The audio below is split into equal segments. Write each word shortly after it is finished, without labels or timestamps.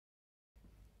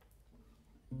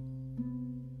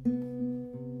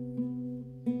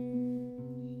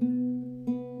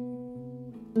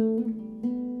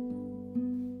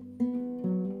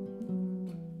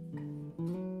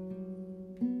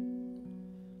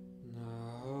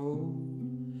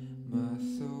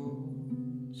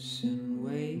And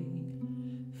wait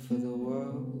for the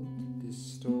world to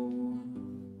distort.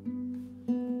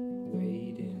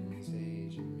 Waiting's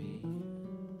aging me.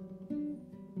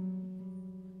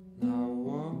 Now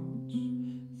watch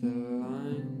the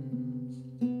lines,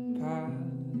 the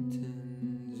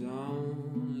patterns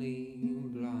only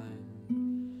blind.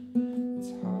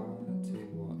 It's hard to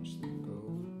watch them go.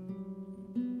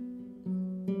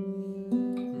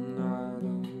 And I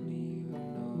don't even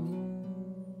know.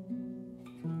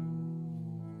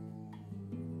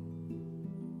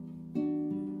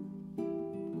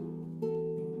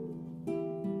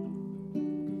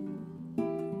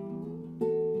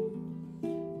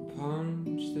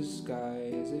 Punch the sky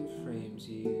as it frames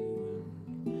you,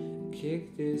 and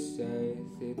kick this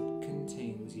earth, it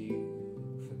contains you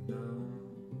for now.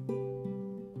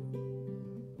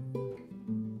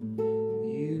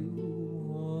 You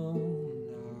won't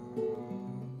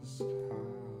ask how.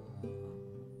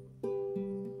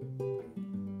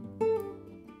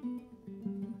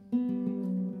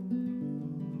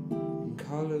 And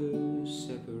colors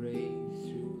separate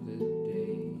through the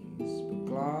days, but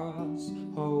glass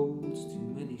holds too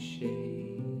many shades.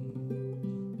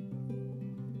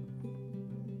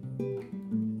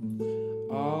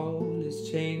 All is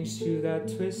changed through that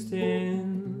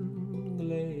twisting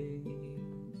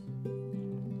glaze.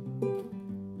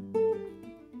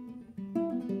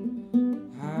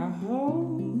 I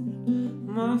hold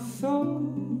my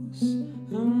thoughts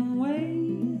and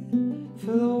wait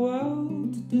for the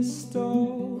world to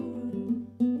distort.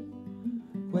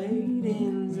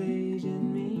 Waiting's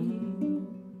aging me.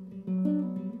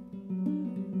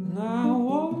 And I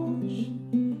watch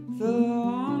the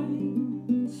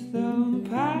lines, the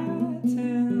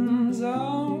patterns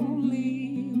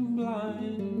only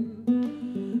blind.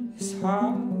 It's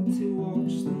hard to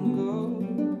watch them go.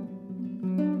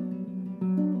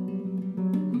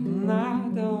 And I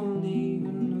don't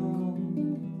even know.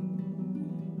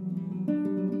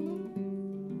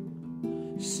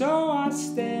 So I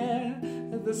stare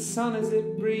at the sun as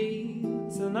it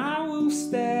breathes, and I will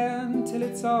stare until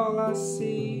it's all I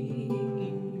see.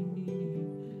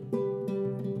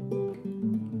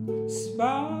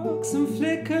 Sparks and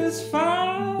flickers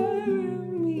fire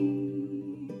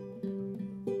me.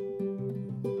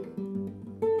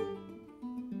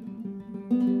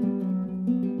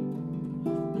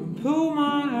 And pull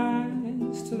my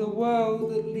eyes to the world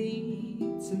that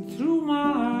leads, and through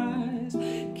my eyes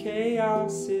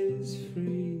chaos is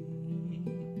free.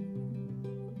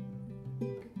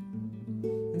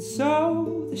 And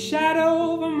so the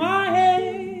shadow over my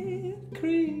head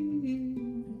creeps.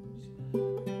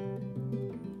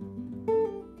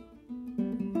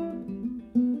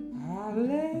 I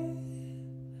let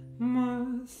my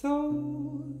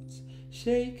thoughts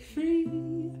shake free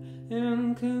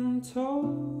and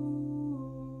contort.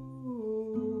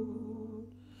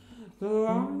 The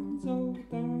lines all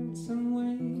dance and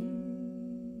wave.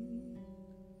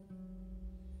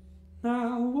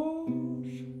 Now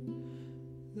watch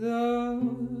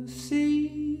the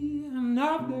sea, and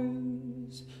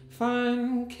others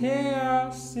find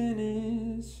chaos in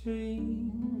its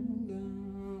freedom.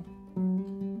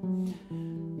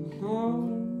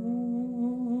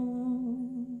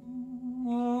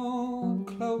 Oh,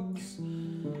 cloaks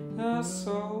are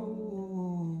so